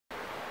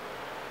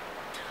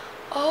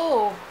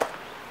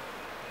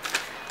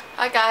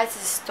Hi guys,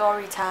 it's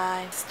story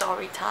time.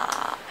 Story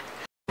time.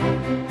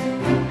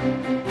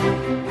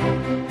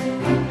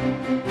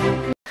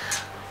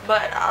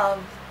 But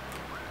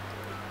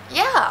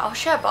yeah, I'll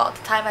share about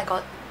the time I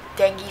got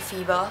dengue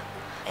fever,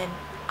 and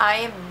I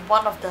am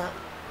one of the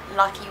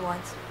lucky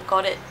ones who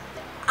got it.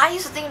 I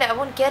used to think that I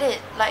won't get it.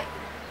 Like,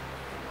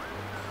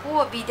 who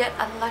would be that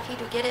unlucky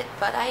to get it?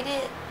 But I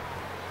did.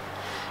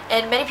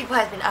 And many people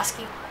have been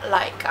asking,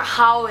 like,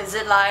 how is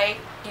it like?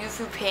 Do you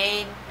feel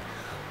pain?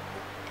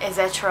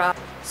 Etc.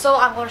 So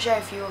I'm going to share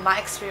with you my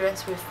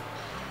experience with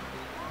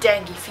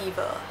dengue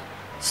fever.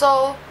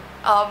 So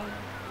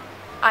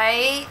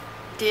I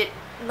did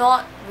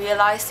not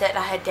realize that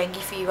I had dengue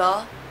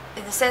fever,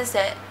 in the sense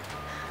that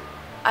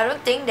I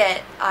don't think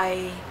that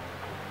I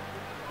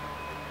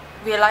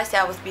realized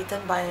that I was bitten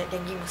by a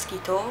dengue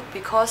mosquito,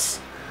 because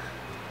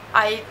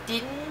I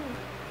didn't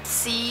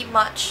see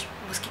much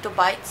mosquito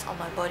bites on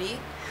my body.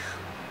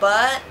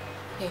 But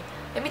okay,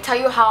 let me tell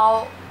you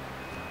how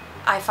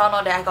I found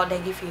out that I got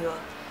dengue fever.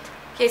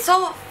 Okay,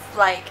 so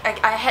like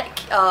I had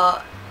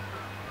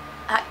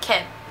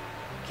camp.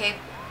 Okay,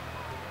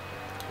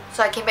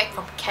 so I came back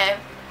from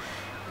camp,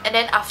 and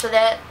then after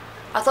that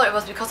I thought it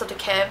was because of the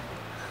camp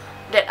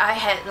that I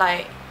had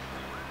like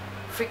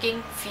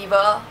freaking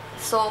fever.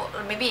 So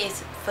maybe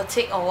it's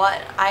fatigue or what,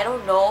 I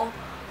don't know.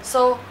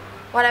 So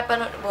what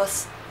happened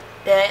was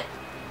that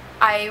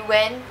I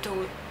went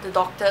to the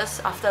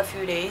doctors after a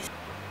few days.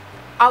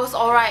 I was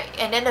alright,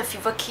 and then the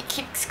fever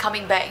keeps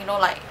coming back, you know,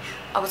 like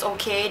I was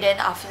okay, then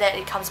after that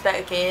it comes back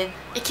again.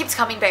 It keeps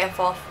coming back and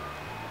forth.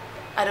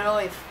 I don't know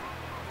if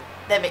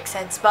that makes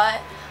sense,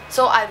 but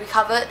so I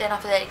recovered, then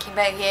after that it came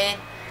back again,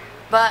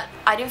 but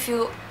I didn't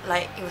feel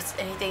like it was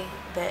anything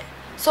bad.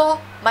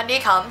 So Monday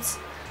comes,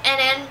 and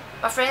then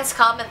my friends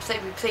come and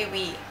we play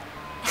Wii.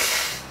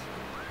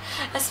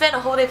 I spent the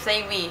whole day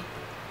playing Wii,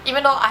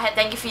 even though I had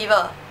dengue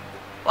fever.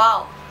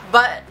 Wow.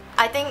 But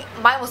I think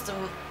mine was the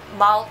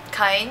mild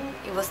kind.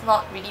 It was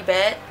not really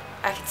bad.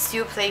 I could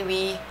still play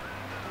Wii.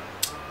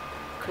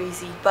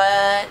 Crazy.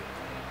 But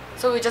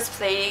so we just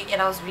playing,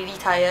 and I was really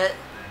tired,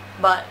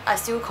 but I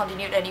still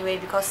continued anyway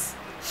because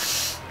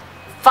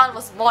fun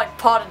was more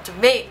important to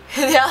me.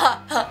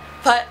 Yeah.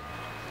 But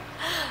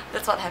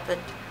that's what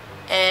happened.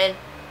 And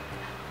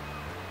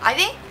I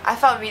think I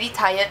felt really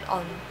tired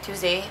on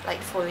Tuesday, like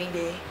the following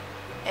day,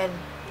 and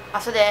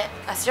after that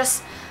I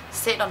just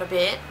stayed on the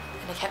bed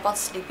and I kept on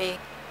sleeping.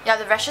 Yeah,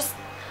 the rashes,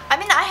 I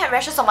mean, I had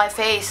rashes on my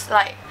face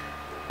like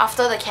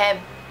after the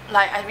camp.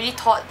 Like, I really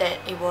thought that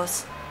it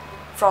was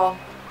from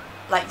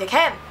like the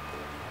camp.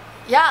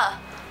 Yeah,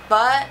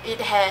 but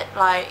it had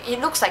like, it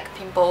looks like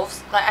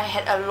pimples. Like, I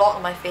had a lot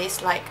on my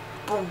face, like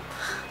boom.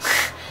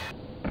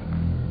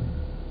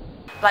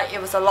 Like,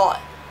 it was a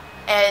lot.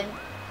 And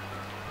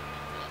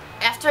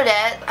after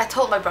that I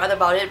told my brother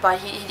about it, but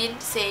he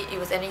didn't say it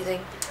was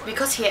anything,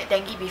 because he had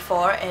dengue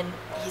before and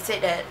he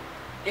said that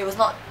it was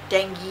not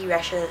dengue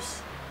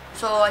rashes.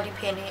 So I didn't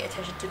pay any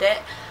attention to that.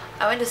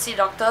 I went to see a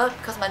doctor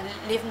because my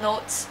lymph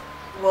nodes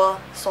were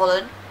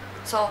swollen.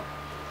 So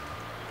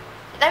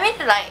I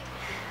mean, like,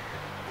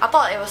 I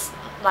thought it was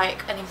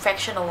like an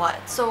infection or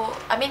what. So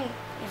I mean,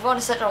 if you want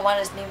to search on one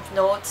is lymph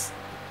nodes,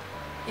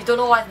 you don't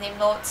know what is lymph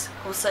nodes,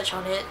 go search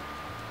on it.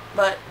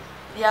 But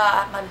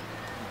yeah,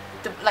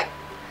 I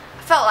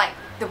felt like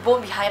the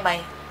bone behind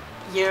my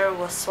ear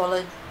was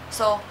swollen.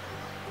 So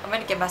I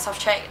went to get myself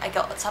checked. I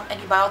got some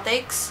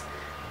antibiotics,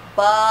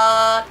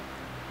 but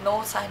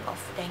no sign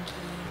of dengue.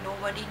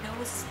 Nobody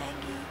knows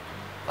dengue.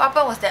 What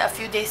happened was that a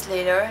few days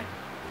later,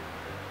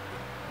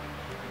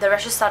 the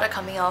rashes started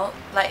coming out.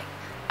 Like,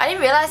 I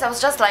didn't realize. I was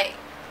just like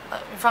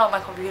in front of my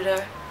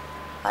computer,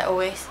 like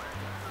always.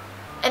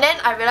 And then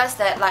I realized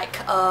that like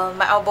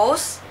my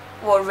elbows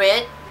were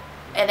red,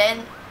 and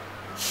then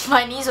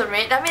my knees were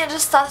red. I mean, I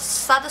just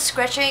started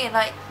scratching, and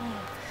like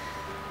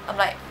I'm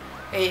like,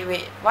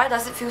 wait, why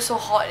does it feel so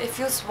hot? It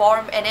feels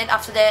warm. And then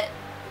after that,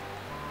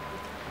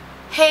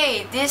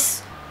 hey,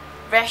 these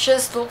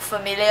rashes look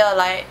familiar.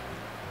 Like,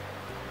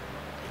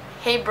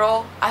 hey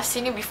bro, I've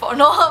seen you before.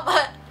 No,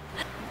 but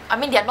I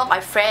mean, they're not my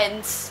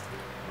friends,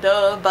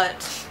 duh,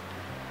 but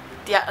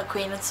they are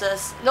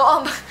acquaintances.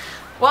 No,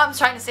 what I'm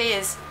trying to say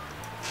is,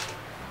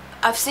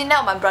 I've seen that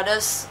on my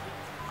brother's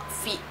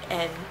feet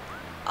and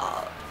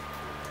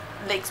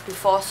legs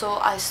before, so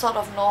I sort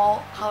of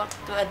know how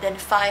to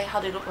identify how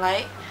they look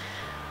like.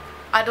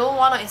 I don't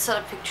want to insert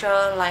a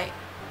picture. Like,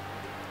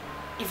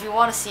 if you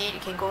want to see it, you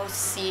can go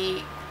see,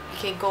 you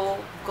can go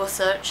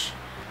search.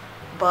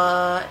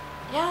 But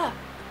yeah,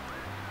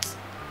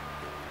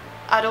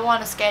 I don't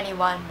want to scare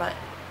anyone, but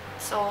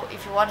so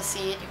if you want to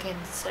see it, you can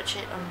search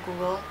it on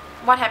Google.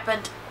 What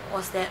happened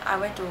was that I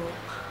went to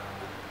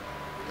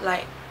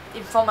like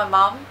inform my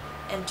mom,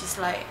 and she's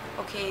like,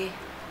 okay,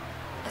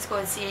 let's go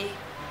and see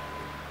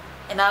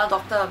another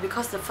doctor,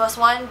 because the first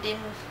one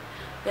didn't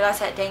realize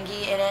I had dengue.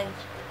 And then,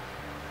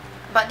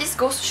 but this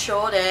goes to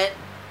show that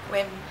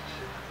when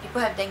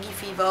people have dengue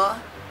fever,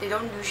 they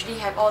don't usually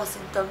have all the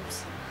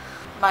symptoms.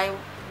 My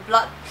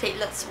blood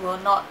platelets were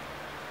not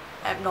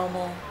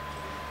abnormal.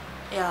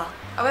 Yeah,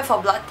 I went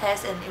for blood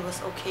test and it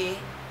was okay.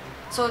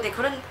 So they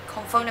couldn't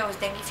confirm there was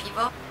dengue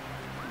fever.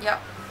 Yep.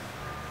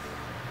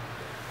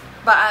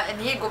 But I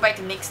needed to go back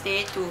the next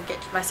day to get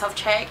myself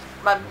checked.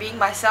 But being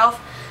myself,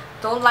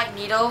 don't like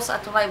needles,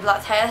 I don't like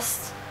blood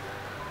tests.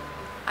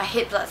 I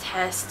hate blood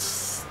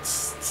tests.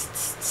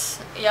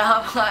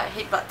 Yeah, I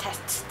hate blood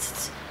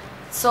tests.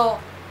 So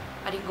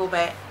I didn't go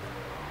back.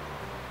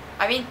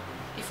 I mean,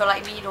 if you're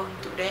like me,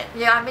 don't do that.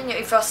 Yeah, I mean,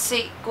 if you're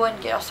sick, go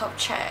and get yourself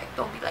checked.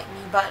 Don't be like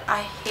me. But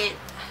I hate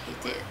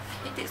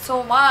it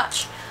so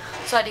much.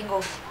 So I didn't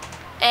go.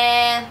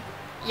 And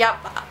yep,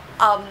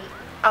 I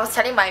was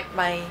telling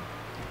my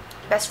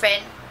best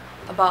friend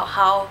about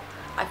how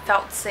I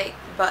felt sick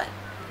but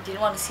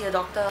didn't want to see a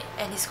doctor,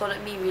 and he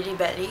scolded me really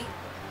badly.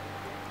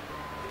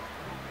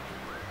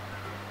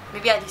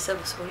 Maybe I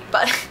deserve a scolding,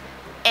 but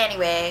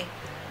anyway,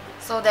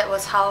 so that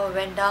was how it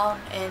went down.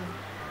 And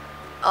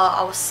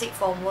I was sick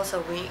for almost a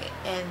week,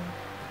 and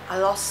I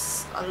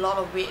lost a lot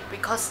of weight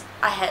because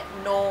I had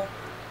no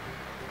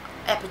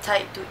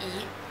appetite to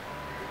eat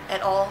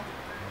at all.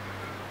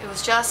 It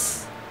was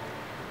just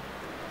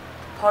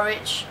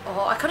porridge,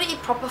 or I couldn't eat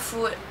proper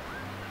food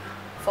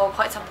for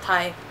quite some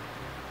time.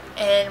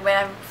 And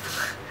when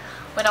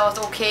I was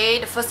okay,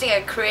 the first thing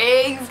I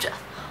craved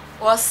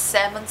was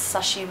salmon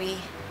sashimi.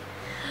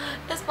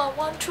 That's my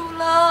one true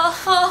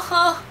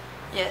love.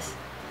 Yes,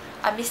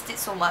 I missed it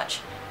so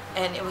much,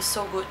 and it was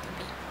so good to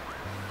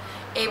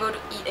be able to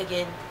eat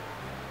again.